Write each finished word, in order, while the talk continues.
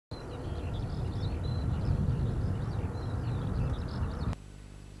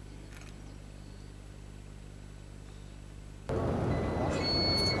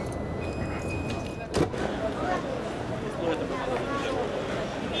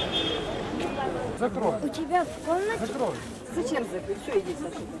У тебя в комнате? Зачем закрыть? Все, идите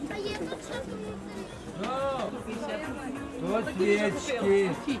отсюда. Вот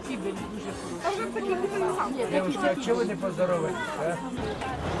свечки. Девушка, а чего вы не поздороваетесь, а?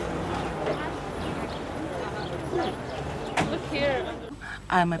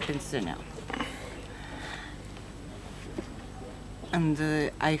 I'm a pensioner. And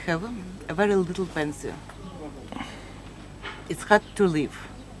I have a very little pension. It's hard to live.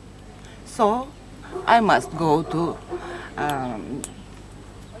 So I must go to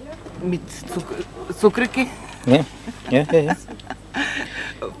meet cukriki Yeah.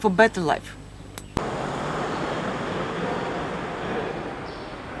 for better life.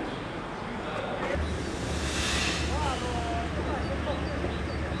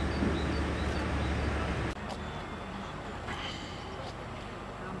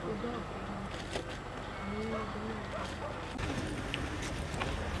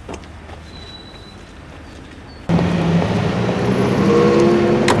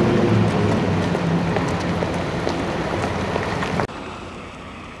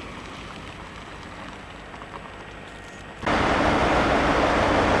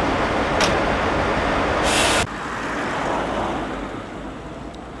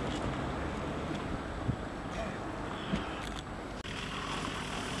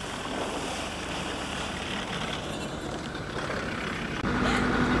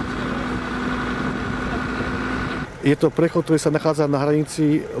 Je to prechod, ktorý sa nachádza na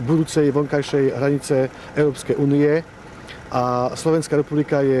hranici budúcej vonkajšej hranice Európskej únie a Slovenská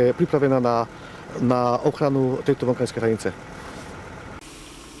republika je pripravená na ochranu tejto vonkajskej hranice.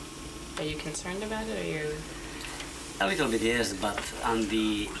 Are you concerned about it, or you? A little bit, yes, but on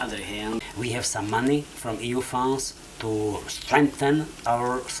the other hand, we have some money from EU funds to strengthen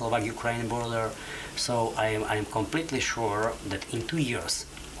our Slovak-Ukraine border. So I'm completely sure that in 2 years,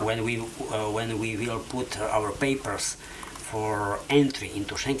 when we will put our papers for entry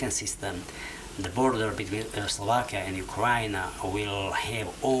into Schengen system, the border between Slovakia and Ukraine will have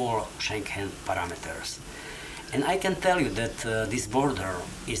all Schengen parameters. And I can tell you that this border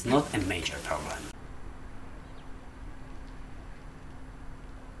is not a major problem.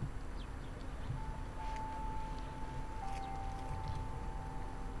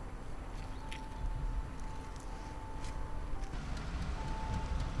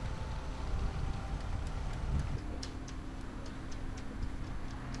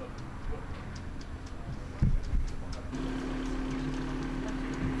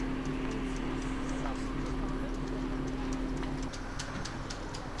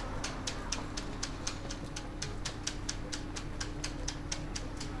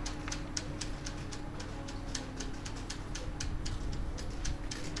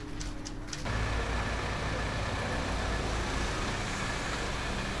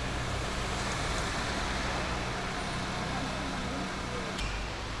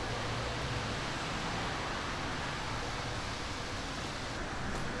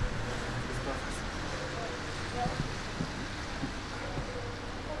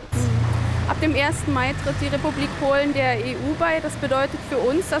 Ab dem 1. Mai tritt die Republik Polen der EU bei. Das bedeutet für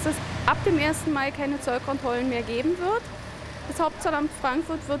uns, dass es ab dem 1. Mai keine Zollkontrollen mehr geben wird. Das Hauptzollamt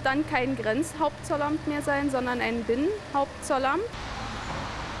Frankfurt wird dann kein Grenzhauptzollamt mehr sein, sondern ein Binnenhauptzollamt.